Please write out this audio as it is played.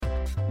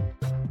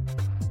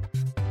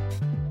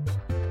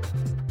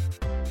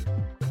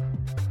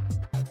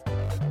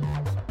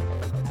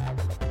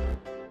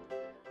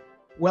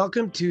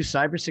Welcome to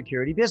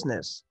Cybersecurity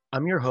Business.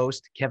 I'm your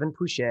host, Kevin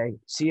Pouchet,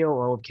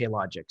 COO of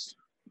Klogix.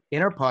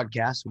 In our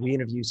podcast, we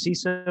interview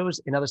CISOs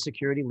and other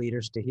security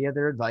leaders to hear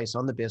their advice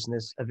on the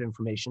business of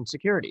information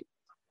security.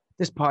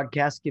 This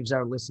podcast gives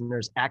our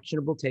listeners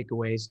actionable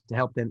takeaways to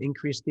help them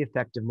increase the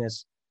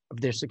effectiveness of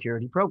their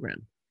security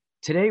program.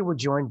 Today, we're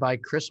joined by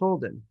Chris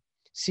Holden,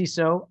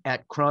 CISO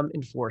at Crum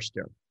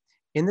Forster.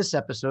 In this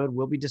episode,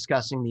 we'll be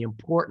discussing the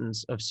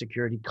importance of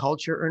security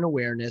culture and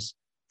awareness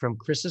from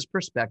Chris's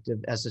perspective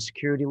as a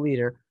security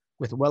leader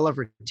with well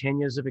over 10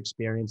 years of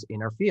experience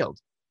in our field.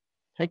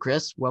 Hey,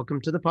 Chris,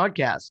 welcome to the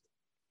podcast.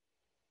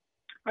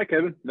 Hi,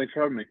 Kevin. Thanks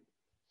for having me.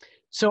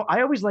 So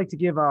I always like to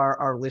give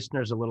our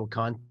listeners a little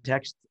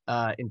context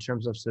in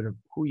terms of sort of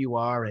who you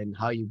are and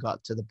how you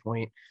got to the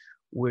point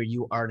where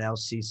you are now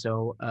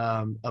CISO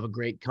of a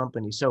great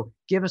company. So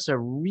give us a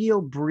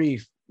real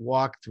brief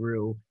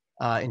walkthrough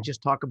and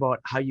just talk about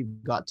how you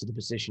got to the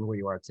position where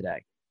you are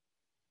today.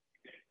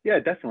 Yeah,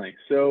 definitely.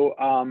 So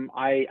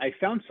I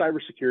found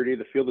cybersecurity,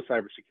 the field of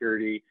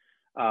cybersecurity,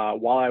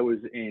 while I was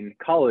in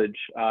college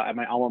at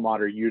my alma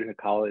mater, Utica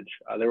College.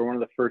 They were one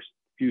of the first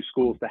few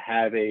schools to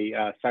have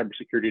a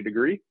cybersecurity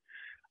degree,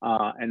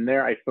 and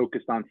there I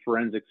focused on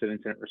forensics and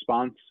incident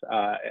response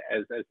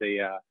as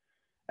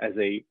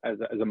a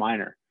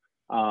minor.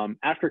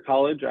 After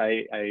college,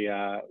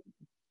 I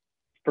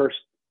first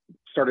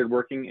started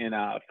working in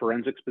a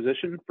forensics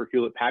position for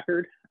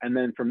Hewlett-Packard, and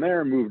then from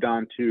there moved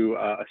on to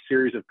a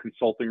series of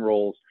consulting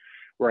roles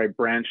where I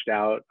branched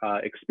out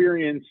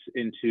experience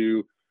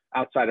into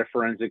outside of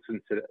forensics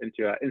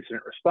into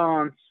incident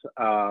response,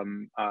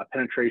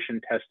 penetration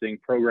testing,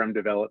 program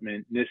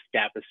development, NIST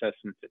gap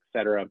assessments, et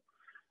cetera.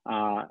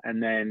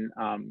 And then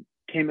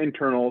came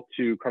internal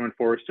to Crum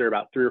Forster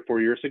about 3 or 4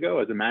 years ago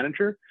as a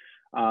manager.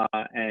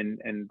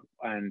 And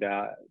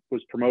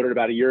was promoted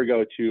about a year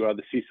ago to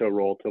the CISO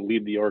role to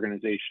lead the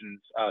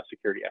organization's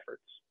security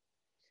efforts.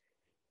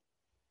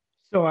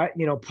 So,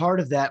 part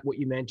of that, what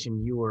you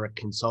mentioned, you were a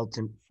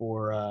consultant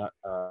for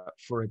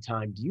a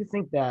time. Do you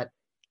think that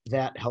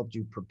helped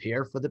you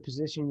prepare for the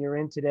position you're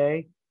in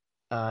today,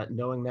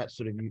 knowing that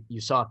sort of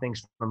you saw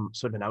things from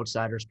sort of an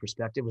outsider's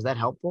perspective? Was that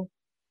helpful?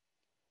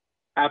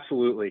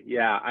 Absolutely,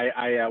 yeah.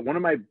 I one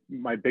of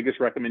my biggest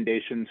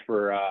recommendations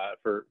for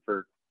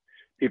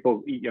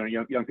people,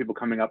 young people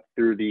coming up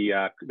through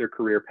their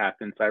career path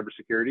in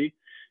cybersecurity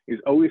is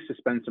always to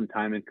spend some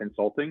time in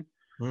consulting.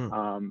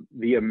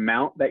 The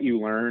amount that you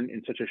learn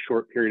in such a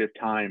short period of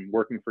time,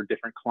 working for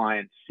different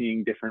clients,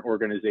 seeing different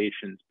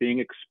organizations, being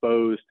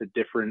exposed to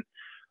different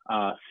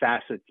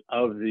facets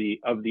of the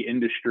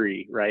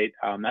industry, right?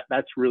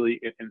 That's really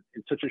in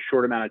such a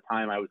short amount of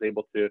time. I was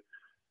able to,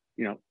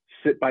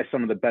 sit by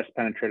some of the best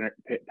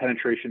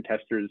penetration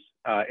testers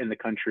in the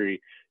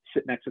country,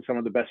 sit next to some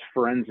of the best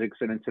forensics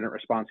and incident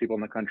response people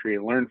in the country,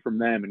 and learn from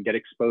them and get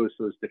exposed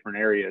to those different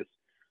areas.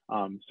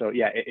 So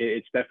yeah,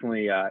 it's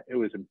definitely, it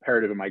was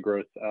imperative in my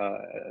growth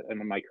and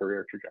in my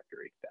career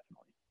trajectory,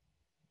 definitely.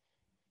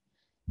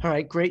 All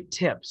right, great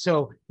tip.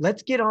 So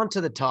let's get on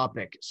to the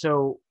topic.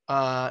 So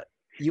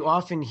you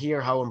often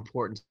hear how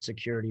important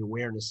security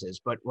awareness is,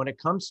 but when it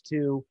comes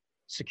to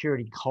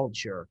security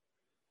culture,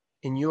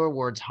 in your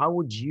words, how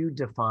would you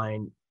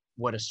define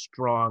what a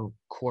strong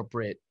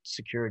corporate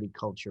security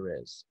culture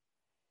is?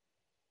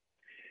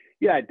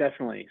 Yeah,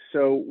 definitely.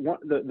 So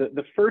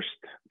the first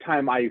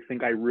time I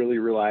think I really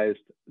realized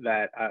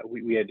that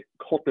we had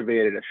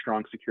cultivated a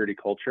strong security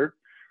culture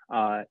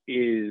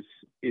is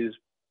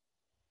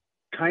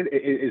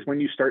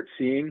when you start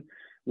seeing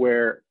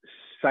where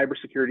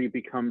cybersecurity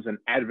becomes an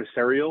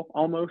adversarial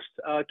almost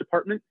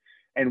department,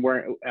 and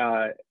where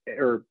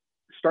or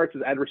starts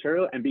as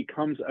adversarial and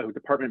becomes a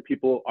department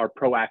people are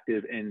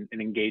proactive in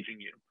engaging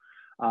you.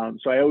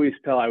 So I always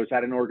tell, I was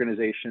at an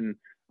organization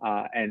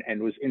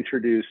and was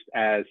introduced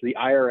as the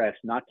IRS,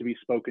 not to be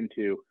spoken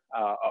to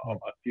a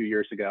few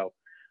years ago.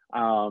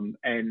 And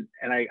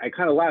I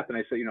kind of laughed and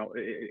I said,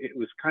 it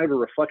was kind of a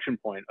reflection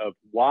point of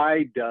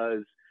why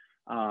does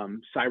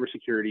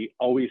cybersecurity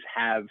always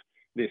have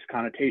this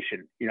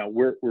connotation?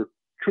 We're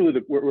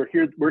truly we're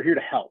here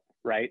to help,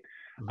 right?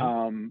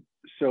 Mm-hmm.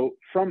 So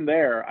from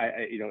there,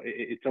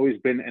 it's always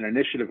been an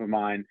initiative of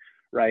mine,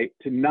 right,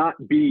 to not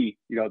be,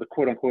 the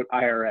quote unquote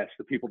IRS,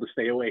 the people to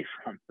stay away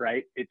from,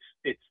 right? It's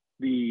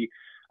the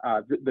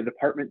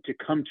department to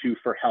come to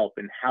for help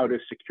and how to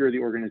secure the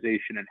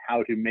organization and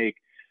how to make,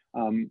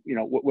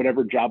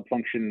 whatever job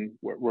function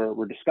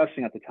we're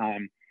discussing at the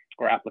time,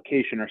 or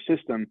application or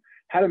system,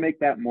 how to make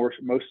that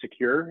most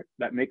secure,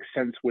 that makes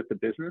sense with the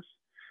business.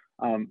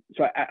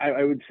 So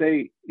I would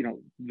say,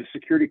 the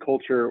security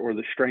culture or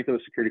the strength of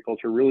the security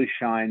culture really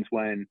shines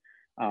when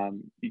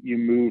you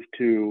move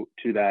to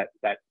that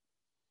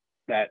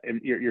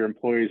your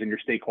employees and your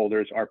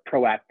stakeholders are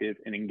proactive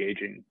in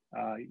engaging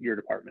your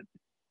department.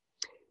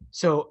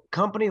 So a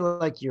company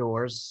like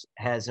yours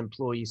has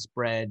employees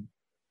spread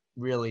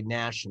really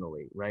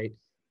nationally, right?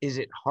 Is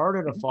it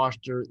harder to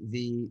foster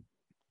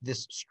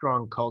this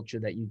strong culture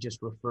that you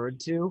just referred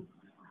to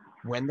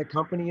when the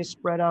company is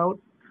spread out?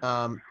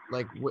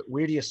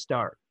 Where do you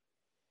start?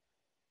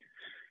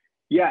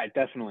 Yeah,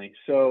 definitely.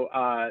 So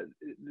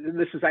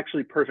this is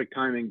actually perfect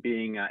timing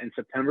being in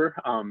September.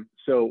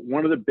 So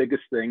one of the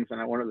biggest things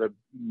and one of the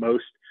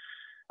most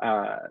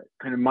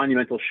kind of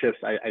monumental shifts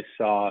I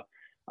saw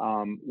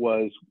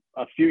was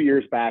a few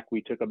years back.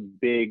 We took a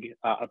big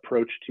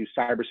approach to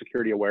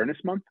Cybersecurity Awareness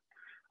Month,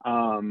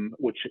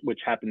 which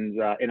happens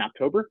in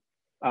October.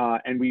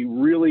 And we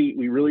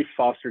really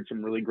fostered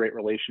some really great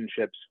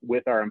relationships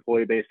with our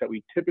employee base that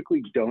we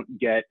typically don't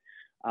get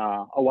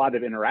a lot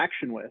of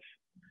interaction with.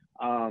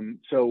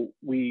 So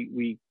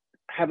we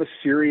have a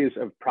series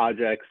of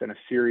projects and a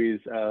series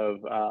of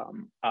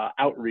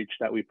outreach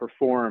that we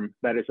perform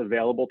that is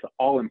available to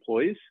all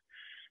employees.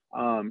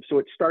 So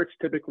it starts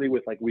typically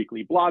with like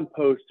weekly blog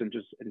posts and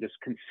just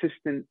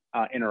consistent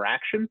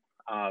interaction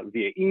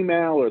via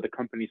email or the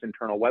company's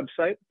internal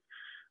website.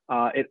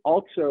 It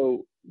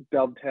also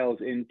dovetails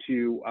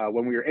into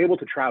when we were able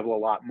to travel a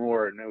lot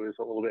more, and it was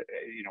a little bit,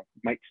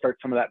 might start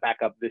some of that back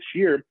up this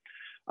year,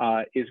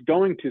 is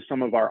going to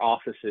some of our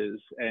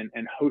offices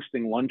and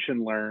hosting lunch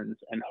and learns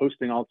and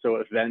hosting also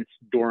events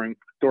during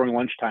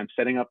lunchtime,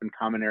 setting up in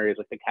common areas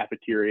like the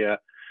cafeteria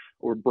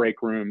or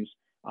break rooms,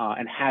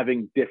 and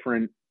having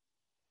different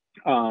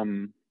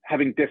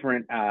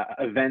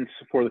events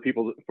for the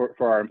people,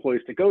 for our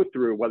employees to go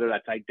through, whether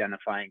that's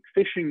identifying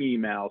phishing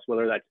emails,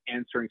 whether that's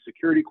answering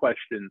security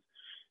questions,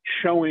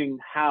 showing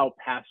how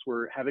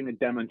having a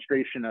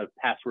demonstration of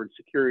password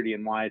security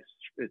and why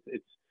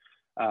it's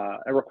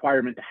a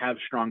requirement to have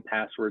strong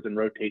passwords and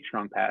rotate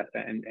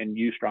and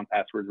use strong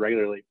passwords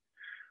regularly.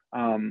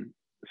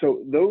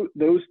 So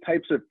those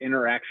types of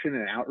interaction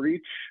and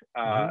outreach,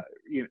 I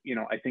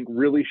think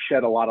really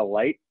shed a lot of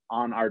light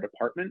on our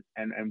department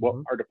and what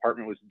our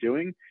department was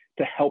doing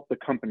to help the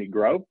company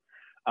grow.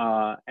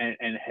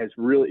 And has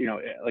really,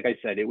 like I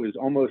said, it was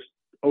almost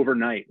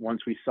overnight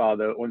once we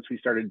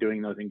started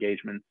doing those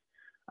engagements.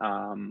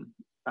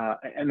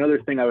 Another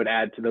thing I would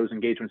add to those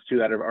engagements too,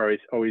 that are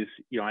always,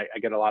 I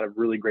get a lot of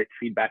really great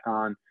feedback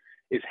on,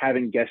 is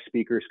having guest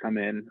speakers come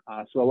in.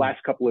 So the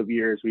last couple of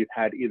years, we've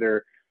had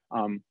either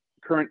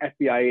current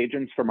FBI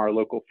agents from our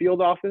local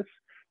field office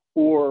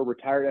or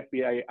retired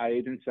FBI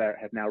agents that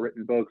have now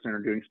written books and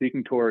are doing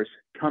speaking tours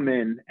come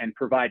in and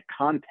provide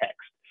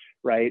context,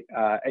 right?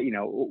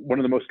 One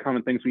of the most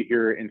common things we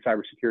hear in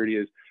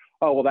cybersecurity is,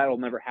 oh, well, that'll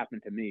never happen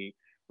to me.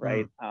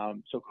 Right.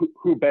 So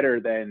who better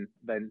than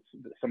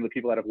some of the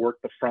people that have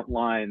worked the front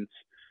lines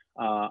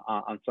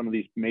on some of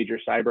these major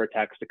cyber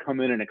attacks to come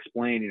in and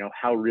explain,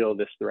 how real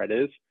this threat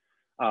is.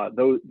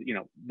 Those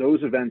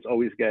events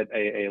always get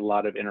a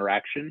lot of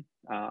interaction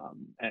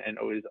and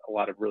always a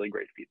lot of really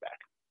great feedback.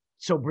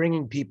 So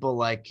bringing people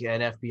like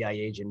an FBI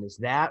agent, is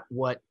that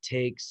what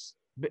takes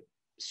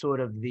sort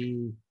of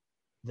the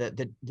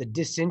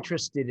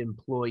disinterested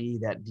employee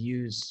that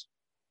views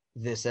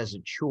this as a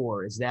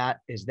chore? Is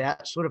that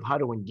sort of how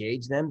to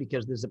engage them?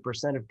 Because there's a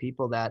percent of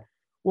people that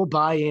will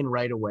buy in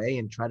right away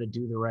and try to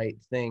do the right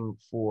thing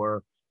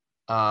for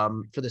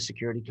the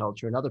security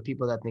culture, and other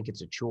people that think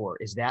it's a chore.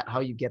 Is that how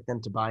you get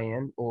them to buy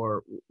in,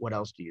 or what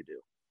else do you do?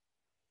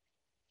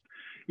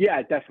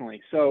 Yeah,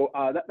 definitely. So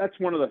that's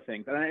one of the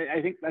things, and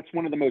I think that's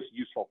one of the most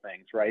useful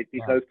things, right?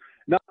 Because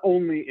not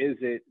only is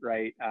it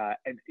right, our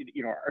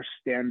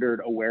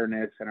standard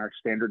awareness and our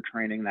standard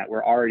training that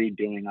we're already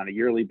doing on a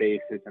yearly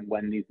basis, and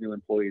when these new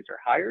employees are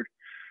hired,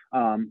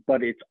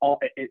 but it's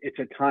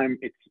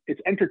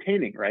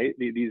entertaining, right?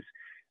 These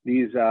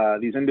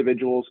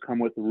individuals come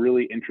with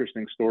really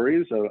interesting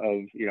stories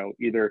of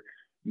either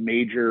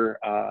major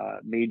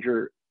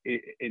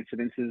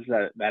incidences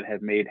that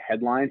have made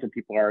headlines and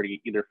people are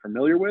already either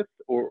familiar with,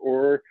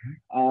 or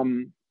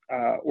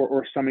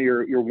some of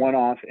your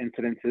one-off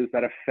incidences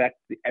that affect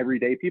the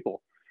everyday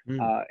people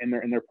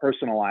in their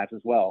personal lives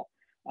as well.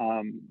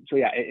 So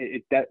yeah,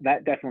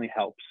 that definitely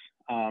helps.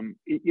 And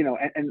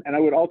I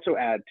would also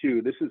add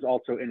too, this is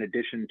also in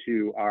addition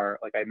to our,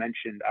 like I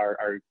mentioned,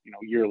 our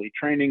yearly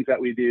trainings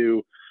that we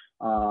do,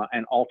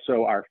 and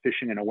also our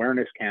phishing and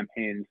awareness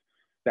campaigns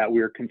that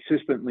we're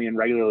consistently and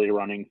regularly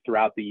running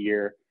throughout the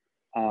year,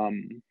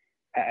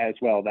 as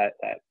well, that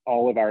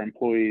all of our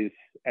employees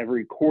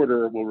every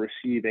quarter will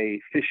receive a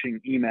phishing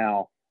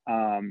email,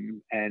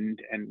 and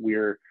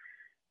we're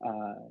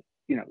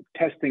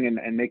testing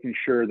and making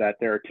sure that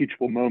there are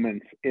teachable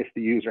moments if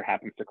the user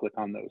happens to click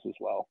on those as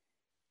well.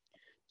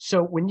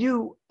 So when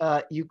you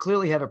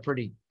clearly have a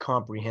pretty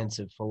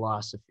comprehensive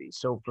philosophy.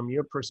 So from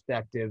your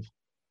perspective,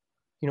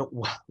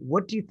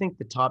 what do you think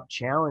the top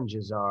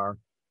challenges are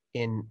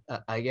in,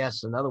 I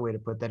guess another way to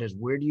put that is,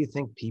 where do you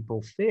think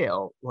people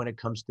fail when it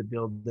comes to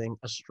building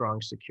a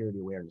strong security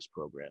awareness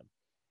program?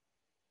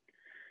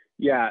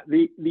 Yeah,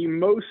 the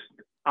most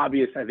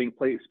obvious, I think,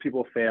 place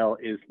people fail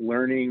is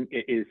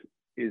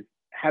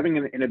having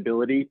an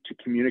inability to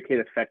communicate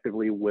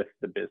effectively with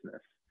the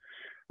business,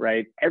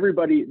 right?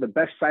 Everybody, the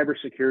best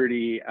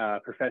cybersecurity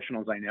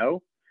professionals I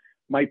know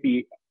might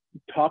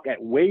talk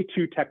at way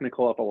too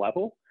technical of a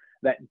level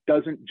that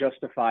doesn't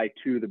justify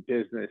to the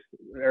business,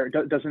 or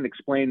doesn't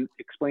explain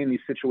the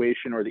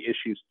situation or the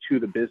issues to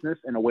the business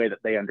in a way that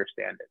they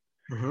understand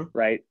it,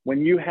 right?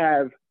 When you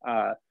have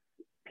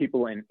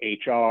people in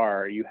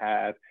HR, you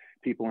have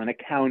people in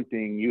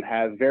accounting, you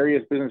have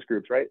various business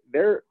groups, right?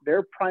 Their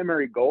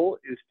primary goal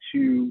is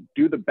to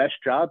do the best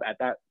job at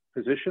that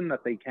position that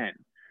they can.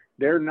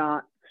 They're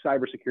not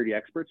cybersecurity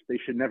experts. They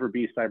should never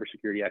be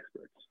cybersecurity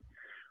experts.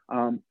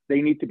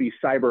 They need to be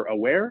cyber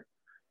aware,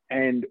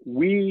 and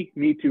we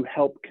need to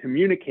help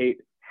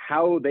communicate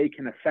how they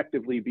can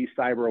effectively be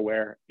cyber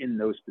aware in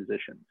those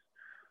positions.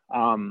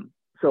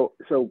 So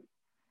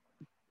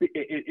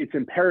it's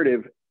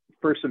imperative,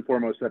 first and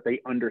foremost, that they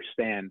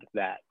understand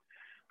that.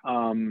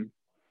 And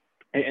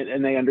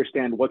they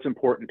understand what's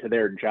important to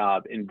their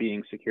job in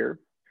being secure.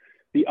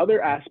 The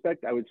other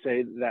aspect I would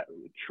say that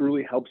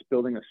truly helps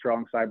building a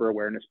strong cyber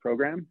awareness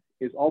program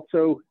is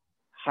also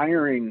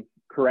hiring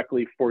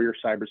correctly for your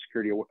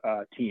cybersecurity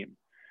team.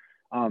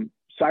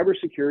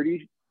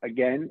 Cybersecurity,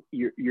 again,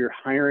 you're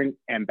hiring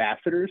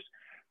ambassadors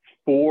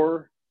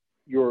for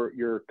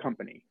your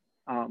company.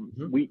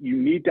 You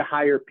need to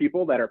hire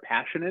people that are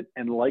passionate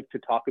and like to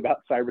talk about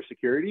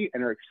cybersecurity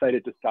and are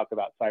excited to talk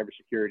about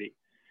cybersecurity.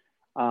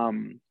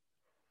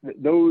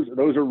 Those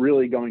are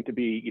really going to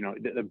be,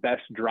 the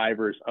best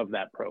drivers of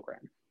that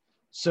program.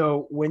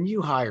 So when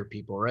you hire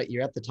people, right,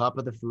 you're at the top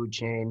of the food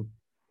chain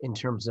in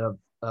terms of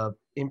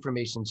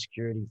information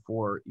security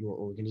for your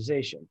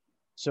organization.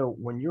 So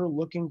when you're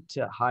looking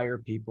to hire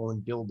people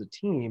and build a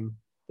team,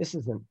 this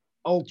is an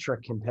ultra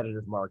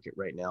competitive market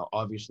right now.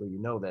 Obviously,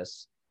 you know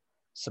this,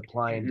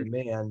 supply and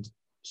demand.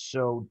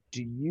 So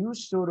do you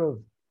sort of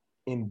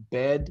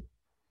embed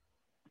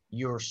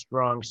your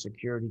strong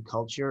security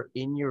culture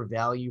in your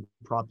value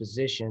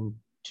proposition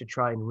to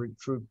try and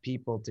recruit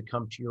people to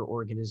come to your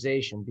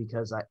organization?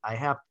 Because I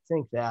have to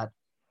think that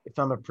if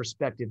I'm a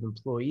prospective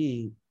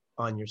employee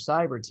on your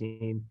cyber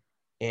team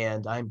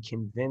and I'm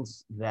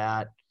convinced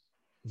that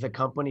the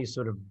company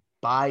sort of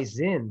buys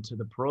into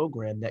the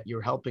program that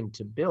you're helping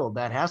to build,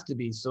 that has to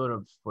be sort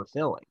of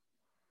fulfilling.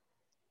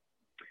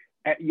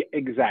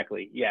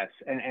 Exactly. Yes.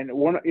 And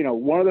one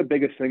of the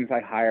biggest things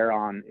I hire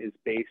on is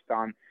based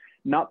on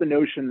not the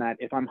notion that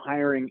if I'm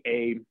hiring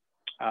an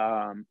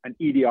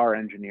EDR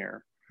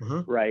engineer,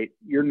 right,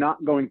 you're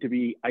not going to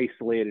be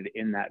isolated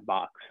in that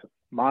box.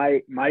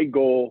 My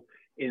goal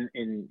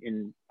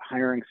in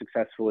hiring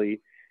successfully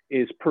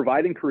is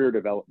providing career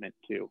development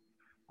too.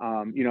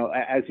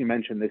 As you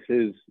mentioned, this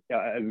is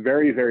a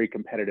very, very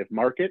competitive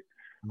market,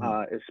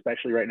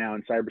 especially right now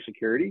in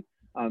cybersecurity.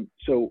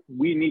 So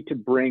we need to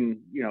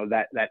bring,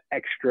 that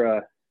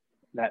extra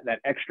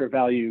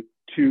value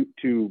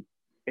to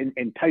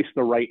entice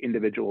the right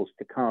individuals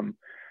to come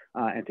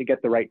and to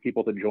get the right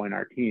people to join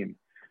our team.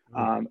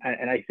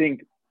 And I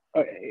think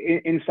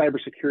in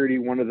cybersecurity,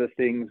 one of the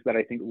things that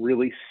I think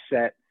really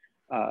set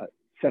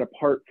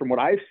apart from what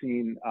I've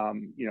seen,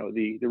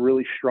 the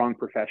really strong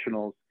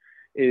professionals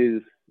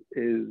is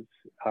the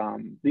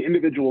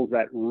individuals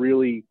that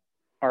really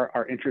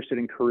are interested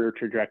in career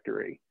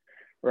trajectory,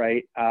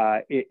 right?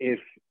 If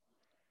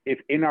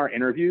in our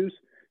interviews,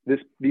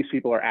 these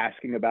people are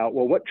asking about,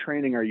 well, what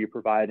training are you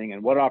providing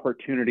and what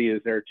opportunity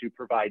is there to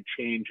provide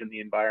change in the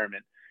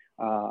environment?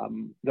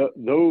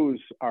 Those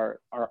are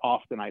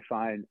often, I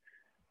find,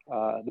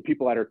 the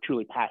people that are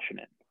truly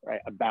passionate,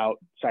 right, about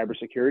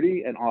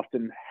cybersecurity and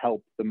often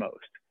help the most.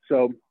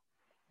 So,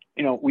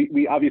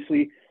 we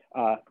obviously,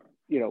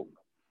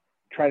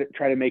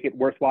 try to make it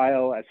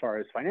worthwhile as far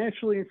as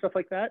financially and stuff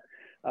like that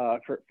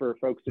for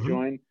folks to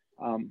join.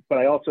 But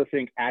I also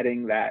think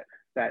adding that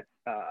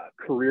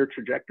career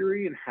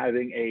trajectory and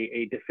having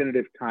a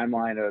definitive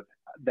timeline of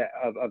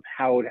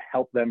how to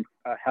help them,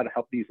 how to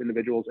help these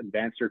individuals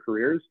advance their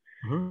careers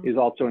is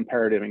also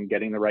imperative in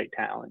getting the right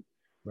talent.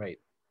 Right.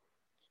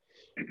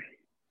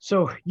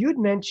 So you've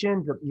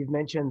mentioned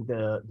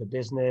the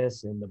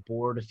business and the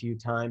board a few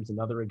times and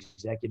other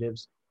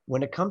executives.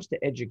 When it comes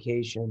to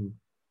education,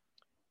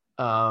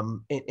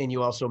 and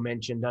you also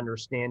mentioned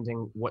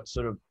understanding what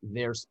sort of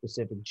their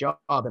specific job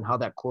and how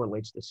that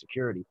correlates to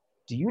security.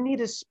 Do you need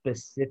a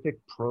specific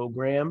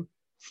program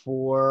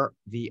for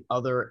the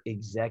other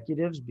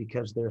executives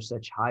because they're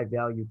such high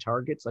value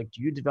targets? Like,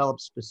 do you develop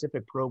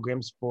specific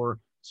programs for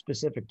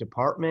specific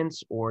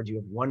departments, or do you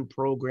have one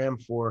program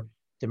for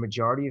the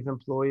majority of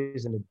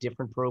employees and a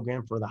different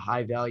program for the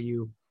high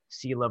value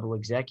C-level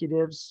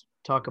executives?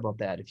 Talk about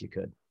that if you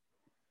could.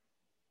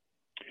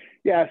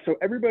 Yeah, so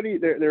everybody,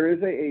 there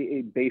is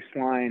a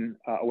baseline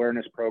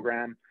awareness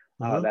program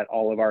that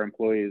all of our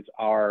employees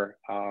are,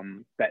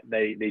 that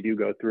they do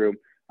go through.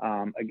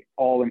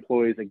 All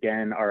employees,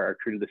 again, are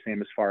treated the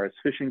same as far as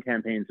phishing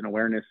campaigns and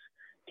awareness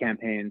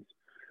campaigns.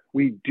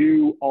 We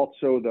do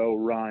also, though,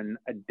 run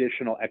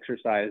additional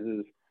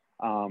exercises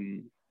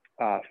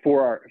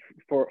for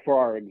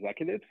our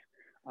executives.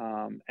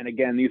 And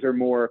again, these are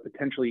more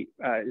potentially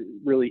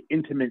really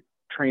intimate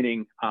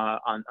training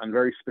on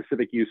very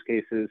specific use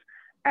cases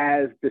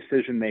as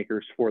decision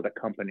makers for the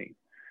company.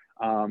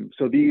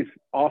 So these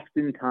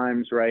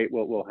oftentimes, right,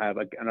 we'll have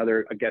a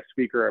guest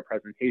speaker or a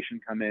presentation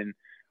come in.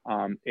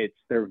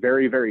 They're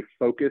very, very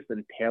focused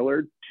and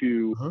tailored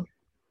to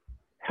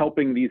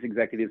helping these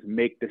executives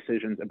make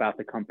decisions about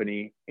the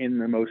company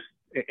in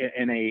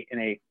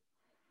a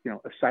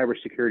a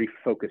cybersecurity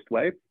focused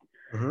way.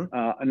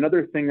 Mm-hmm.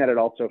 Another thing that it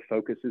also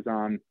focuses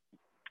on,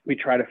 we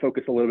try to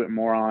focus a little bit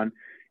more on,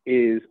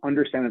 is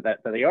understanding that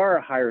they are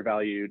a higher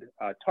valued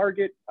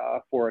target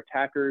for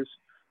attackers,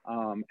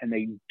 and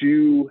they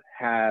do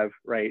have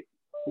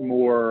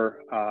more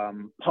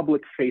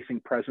public facing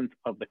presence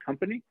of the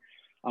company.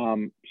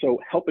 So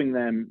helping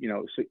them,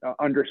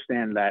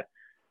 understand that,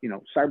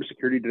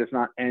 cybersecurity does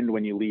not end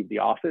when you leave the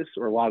office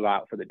or log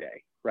out for the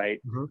day, right?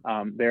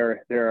 Mm-hmm.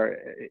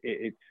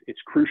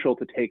 It's crucial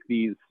to take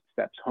these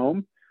steps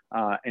home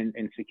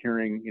and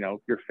securing,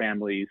 your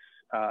family's,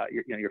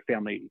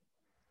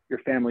 your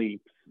family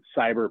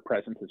cyber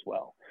presence as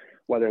well,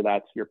 whether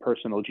that's your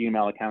personal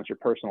Gmail accounts, your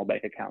personal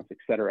bank accounts, et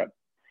cetera,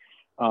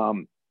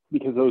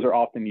 because those are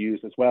often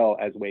used as well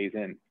as ways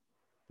in.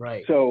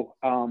 Right. So,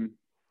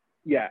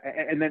 yeah,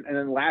 and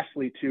then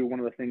lastly, too, one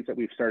of the things that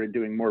we've started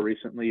doing more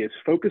recently is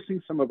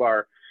focusing some of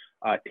our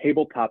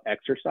tabletop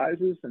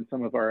exercises and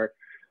some of our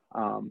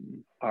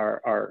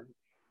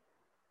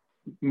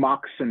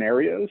mock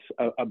scenarios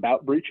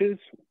about breaches,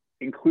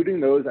 including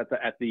those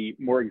at the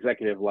more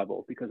executive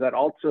level, because that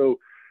also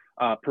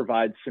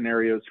provides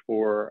scenarios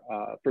for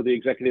the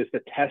executives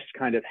to test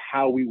kind of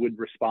how we would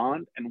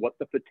respond and what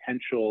the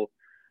potential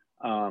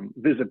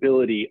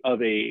visibility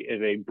of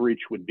a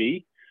breach would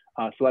be.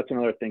 So that's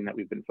another thing that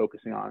we've been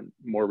focusing on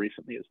more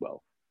recently as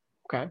well.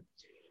 Okay.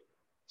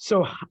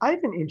 So I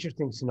have an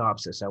interesting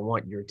synopsis I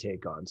want your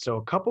take on. So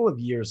a couple of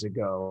years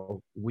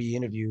ago, we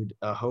interviewed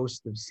a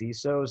host of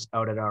CISOs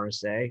out at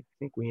RSA. I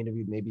think we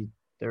interviewed maybe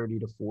 30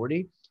 to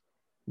 40.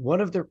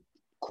 One of the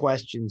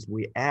questions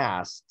we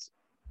asked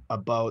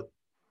about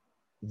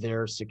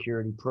their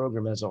security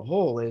program as a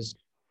whole is,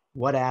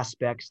 what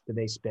aspects do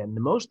they spend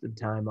the most of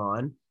time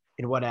on,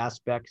 and what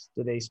aspects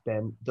do they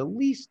spend the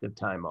least of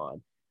time on?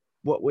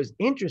 What was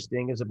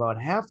interesting is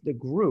about half the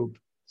group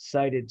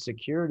cited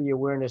security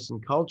awareness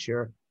and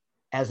culture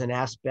as an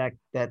aspect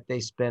that they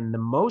spend the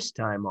most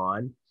time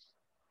on,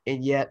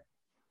 and yet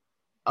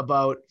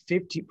about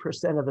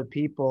 50% of the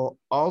people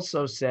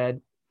also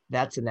said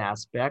that's an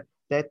aspect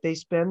that they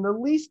spend the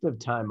least of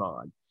time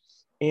on.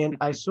 And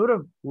I sort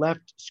of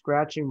left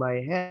scratching my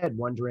head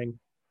wondering,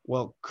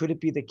 well, could it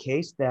be the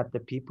case that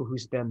the people who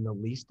spend the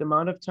least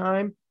amount of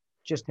time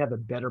just have a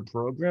better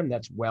program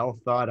that's well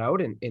thought out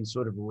and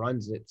sort of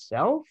runs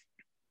itself?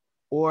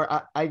 Or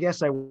I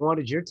guess I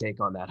wanted your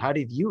take on that. How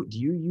do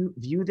you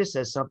view this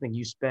as something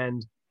you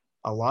spend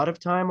a lot of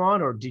time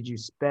on, or did you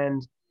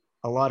spend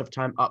a lot of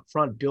time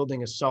upfront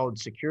building a solid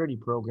security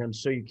program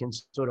so you can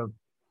sort of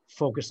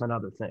focus on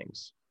other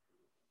things?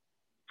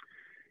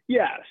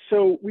 Yeah,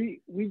 so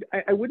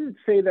I wouldn't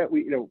say that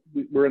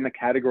we're in the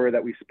category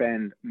that we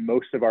spend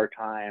most of our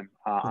time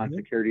on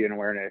security and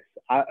awareness.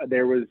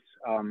 There was,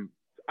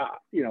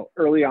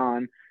 early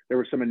on, there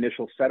was some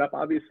initial setup,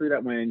 obviously,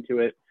 that went into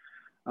it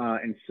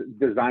and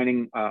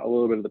designing a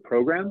little bit of the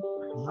program.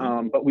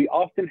 But we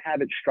often have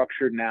it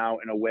structured now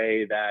in a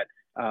way that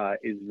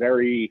is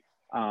very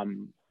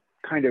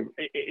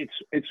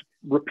it's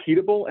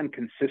repeatable and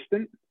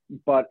consistent,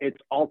 but it's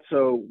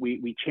also,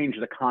 we change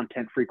the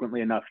content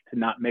frequently enough to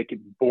not make it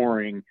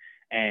boring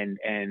and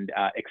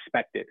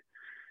expected.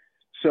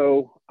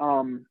 So,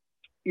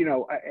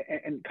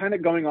 and kind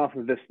of going off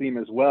of this theme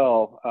as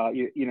well,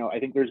 I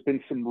think there's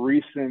been some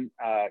recent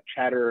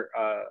chatter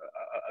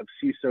of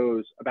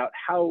CISOs about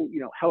how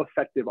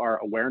effective are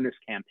awareness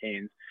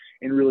campaigns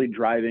in really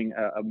driving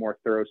a more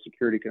thorough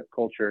security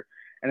culture.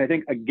 And I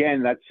think,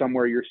 again, that's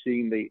somewhere you're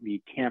seeing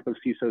the camp of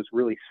CISOs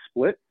really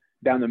split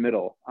down the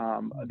middle.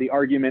 The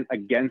argument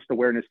against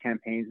awareness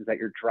campaigns is that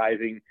you're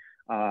driving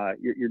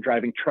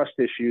trust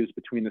issues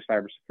between the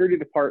cybersecurity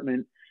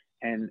department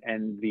and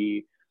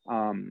the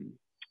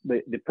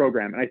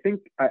program. And I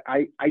think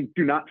I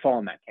do not fall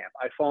in that camp.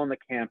 I fall in the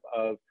camp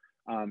of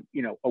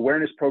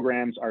awareness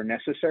programs are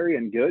necessary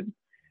and good,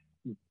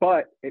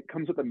 but it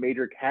comes with a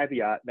major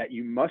caveat that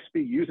you must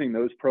be using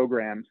those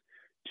programs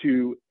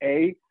to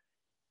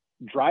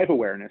drive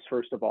awareness,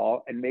 first of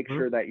all, and make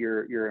sure that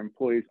your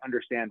employees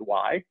understand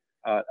why.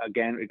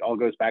 Again, it all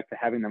goes back to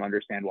having them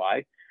understand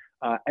why.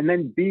 And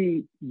then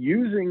B,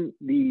 using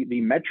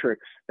the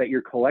metrics that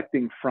you're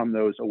collecting from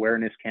those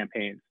awareness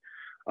campaigns.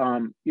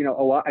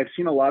 I've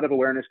seen a lot of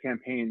awareness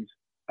campaigns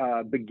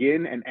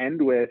begin and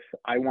end with,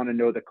 I want to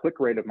know the click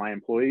rate of my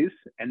employees,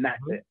 and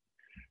that's it,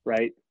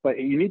 right? But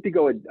you need to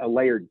go a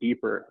layer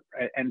deeper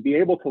and be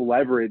able to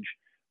leverage,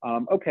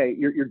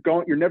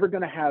 you're never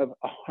going to have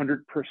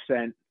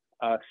 100%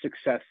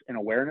 success in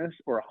awareness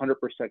or 100%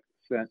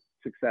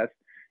 success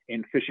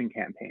in phishing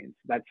campaigns.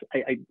 That's,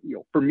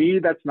 for me,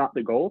 that's not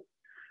the goal.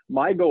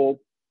 My goal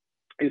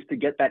is to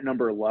get that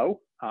number low.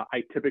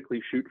 I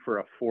typically shoot for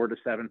a 4 to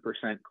 7%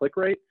 click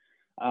rate,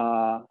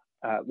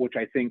 which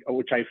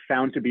I've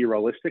found to be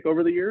realistic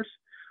over the years.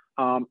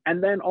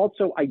 And then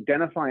also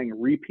identifying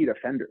repeat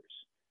offenders,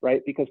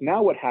 right? Because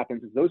now what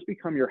happens is those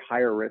become your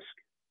higher risk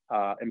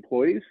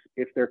employees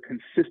if they're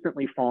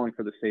consistently falling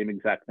for the same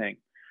exact thing.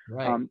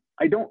 Right.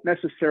 I don't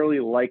necessarily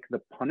like the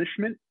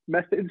punishment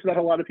methods that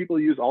a lot of people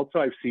use. Also,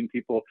 I've seen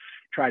people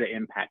try to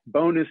impact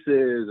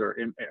bonuses or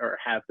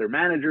have their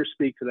manager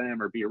speak to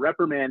them or be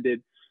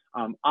reprimanded.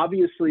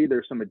 Obviously,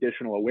 there's some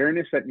additional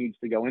awareness that needs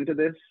to go into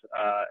this,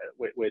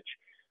 which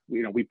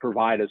we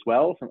provide as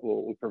well. So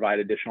we'll provide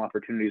additional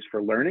opportunities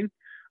for learning.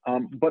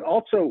 But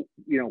also,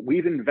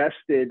 we've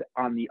invested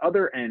on the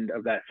other end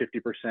of that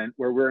 50%,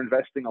 where we're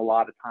investing a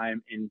lot of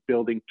time in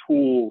building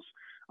tools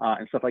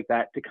and stuff like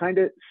that to kind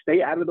of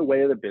stay out of the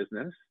way of the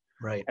business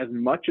Right. as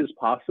much as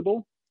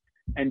possible,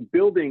 and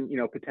building,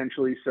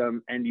 potentially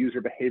some end user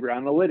behavior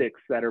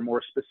analytics that are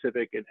more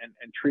specific and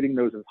treating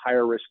those as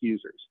higher risk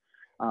users.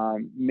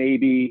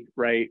 Maybe,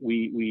 right,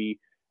 we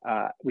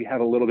have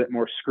a little bit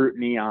more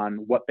scrutiny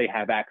on what they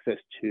have access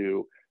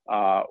to,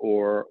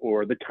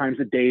 or the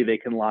times a day they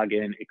can log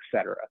in, et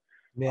cetera.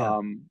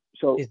 Yeah.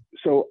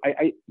 So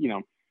I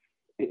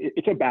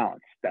it's a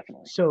balance,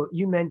 definitely. So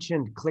you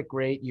mentioned click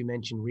rate, you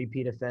mentioned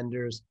repeat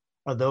offenders.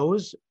 Are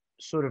those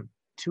sort of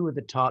two of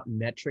the top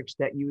metrics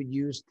that you would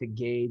use to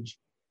gauge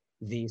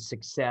the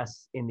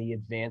success in the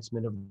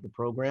advancement of the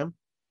program?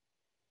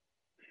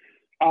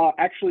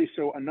 Actually,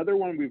 so another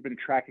one we've been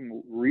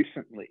tracking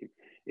recently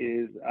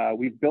is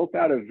we've built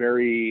out a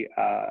very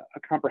a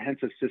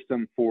comprehensive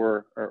system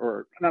for,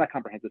 or not a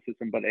comprehensive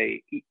system, but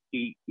a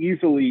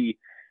easily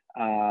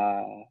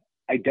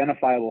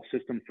identifiable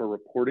system for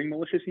reporting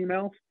malicious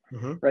emails,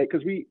 right?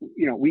 Because we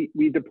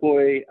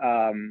deploy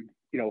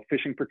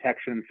phishing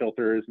protection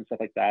filters and stuff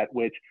like that,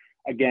 which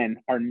again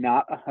are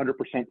not 100%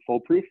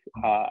 foolproof.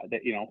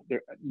 That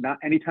they're not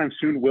anytime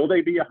soon will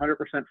they be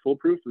 100%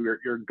 foolproof.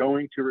 You're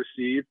going to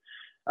receive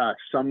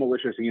some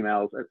malicious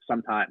emails at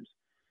sometimes.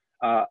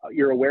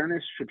 Your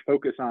awareness should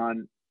focus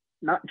on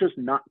not just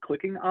not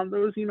clicking on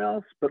those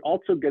emails, but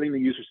also getting the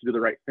users to do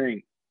the right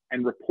thing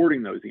and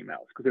reporting those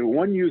emails. Because if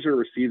one user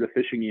received a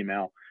phishing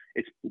email,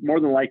 it's more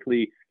than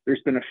likely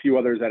there's been a few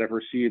others that have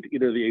received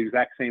either the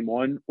exact same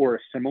one or a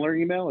similar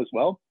email as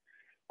well.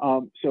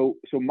 So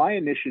my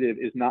initiative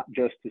is not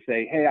just to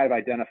say, hey, I've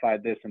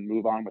identified this and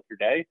move on with your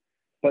day,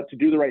 but to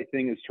do the right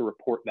thing is to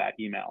report that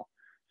email.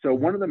 So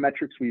one of the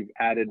metrics we've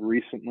added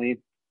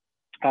recently,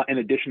 in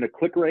addition to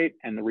click rate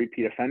and the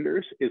repeat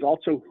offenders, is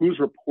also who's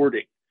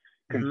reporting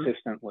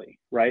consistently,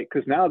 right?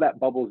 Because now that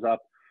bubbles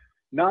up,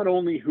 not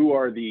only who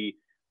are the,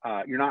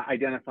 you're not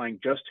identifying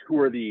just who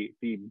are the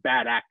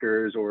bad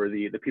actors or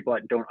the people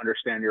that don't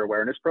understand your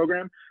awareness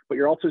program, but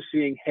you're also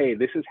seeing, hey,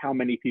 this is how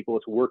many people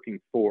it's working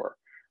for,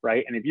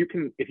 right? And if you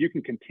can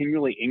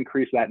continually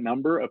increase that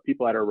number of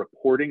people that are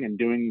reporting and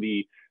doing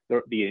the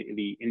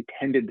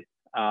intended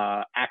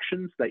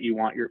actions that you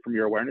want from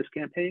your awareness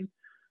campaign,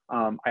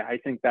 I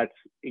think that's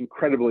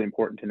incredibly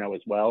important to know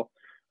as well.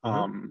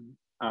 And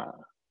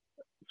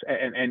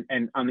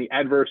on the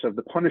adverse of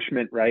the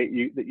punishment, right,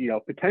 you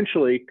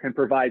potentially can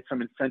provide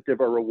some incentive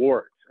or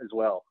rewards as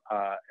well,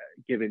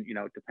 given,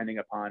 depending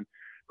upon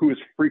who is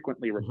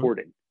frequently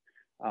reporting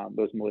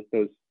those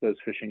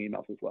phishing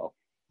emails as well.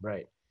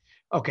 Right.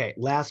 Okay.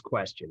 Last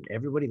question.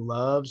 Everybody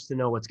loves to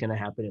know what's going to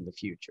happen in the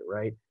future,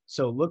 right?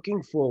 So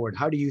looking forward,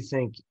 how do you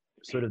think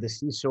sort of the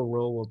CISO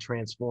role will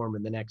transform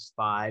in the next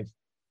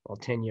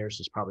 10 years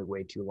is probably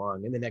way too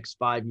long, in the next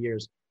 5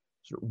 years,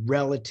 sort of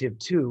relative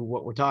to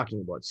what we're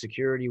talking about,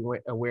 security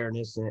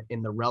awareness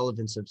and the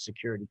relevance of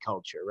security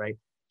culture, right?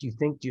 Do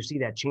you see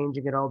that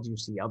changing at all? Do you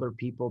see other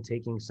people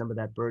taking some of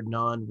that burden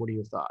on? What are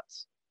your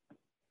thoughts?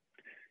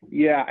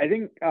 Yeah, I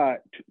think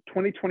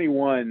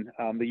 2021,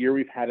 the year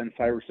we've had in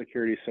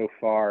cybersecurity so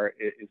far,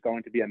 is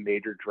going to be a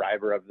major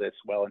driver of this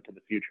well into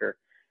the future.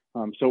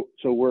 So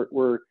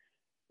we're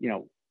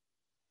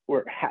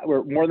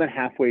more than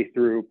halfway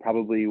through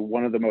probably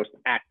one of the most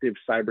active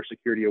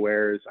cybersecurity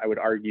awares, I would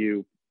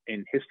argue,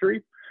 in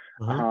history,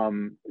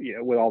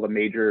 with all the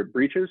major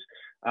breaches.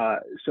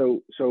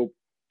 So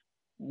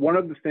one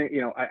of the things,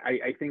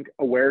 I think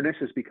awareness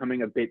is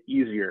becoming a bit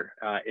easier,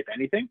 if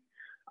anything,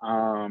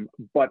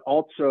 but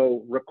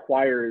also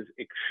requires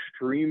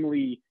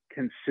extremely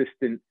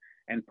consistent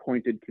and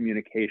pointed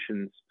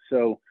communications.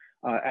 So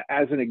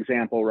as an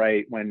example,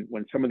 right, when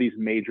some of these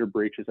major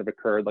breaches have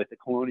occurred, like the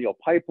Colonial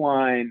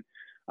Pipeline,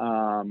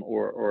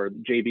 or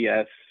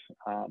JBS,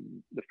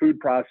 the food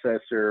processor,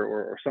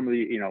 or some of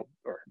the,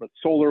 or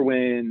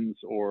SolarWinds,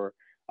 or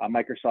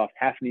Microsoft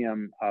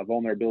Hafnium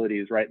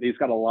vulnerabilities, right? These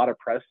got a lot of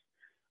press,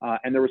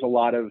 and there was a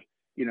lot of,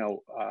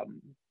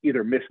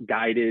 either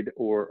misguided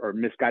or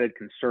misguided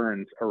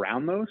concerns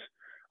around those.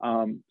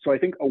 So I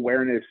think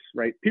awareness,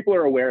 right? People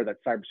are aware that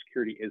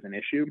cybersecurity is an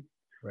issue,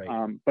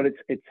 right? But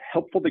it's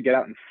helpful to get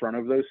out in front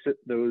of those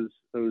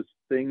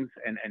things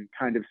and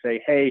kind of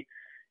say, hey,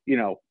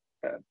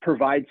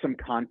 provide some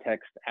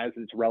context as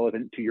it's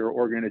relevant to your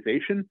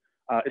organization,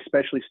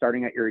 especially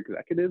starting at your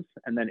executives,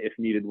 and then if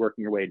needed,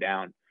 working your way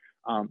down.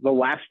 The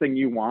last thing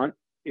you want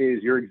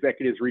is your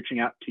executives reaching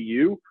out to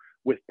you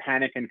with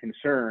panic and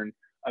concern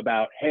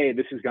about, hey,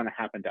 this is going to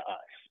happen to us,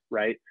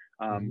 right?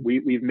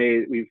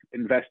 We've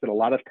invested a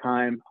lot of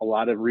time, a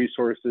lot of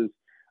resources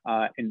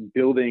in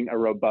building a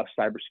robust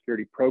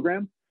cybersecurity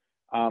program.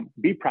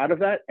 Be proud of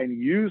that and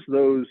use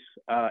those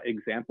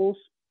examples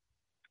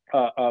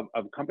of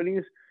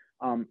companies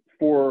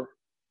for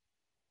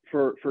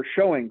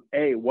showing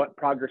what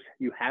progress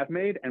you have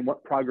made and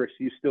what progress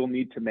you still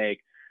need to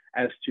make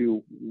as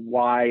to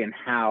why and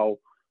how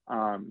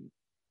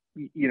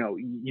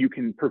you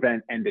can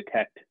prevent and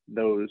detect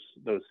those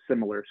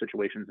similar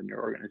situations in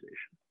your organization.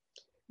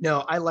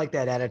 No, I like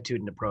that attitude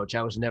and approach.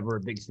 I was never a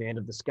big fan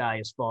of the sky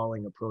is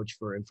falling approach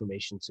for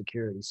information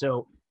security.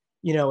 So,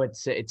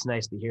 it's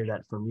nice to hear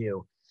that from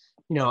you.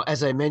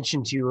 As I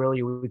mentioned to you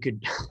earlier, we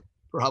could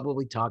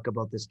probably talk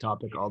about this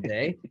topic all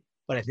day,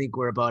 but I think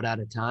we're about out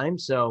of time.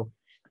 So,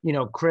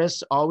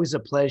 Chris, always a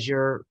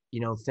pleasure.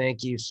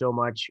 Thank you so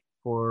much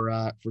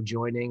for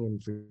joining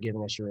and for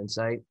giving us your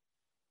insight.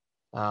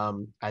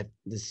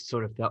 This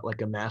sort of felt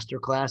like a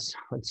masterclass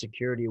on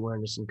security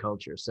awareness and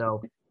culture.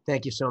 So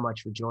thank you so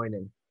much for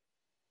joining.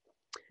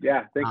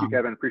 Yeah, thank you,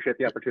 Kevin. Appreciate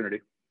the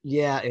opportunity.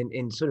 Yeah,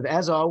 and sort of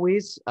as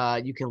always,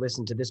 you can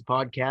listen to this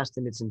podcast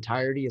in its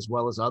entirety as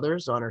well as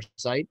others on our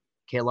site,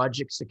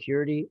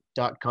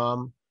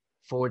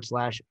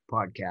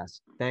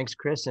 klogicsecurity.com/podcast. Thanks,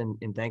 Chris,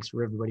 and thanks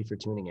for everybody for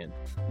tuning in.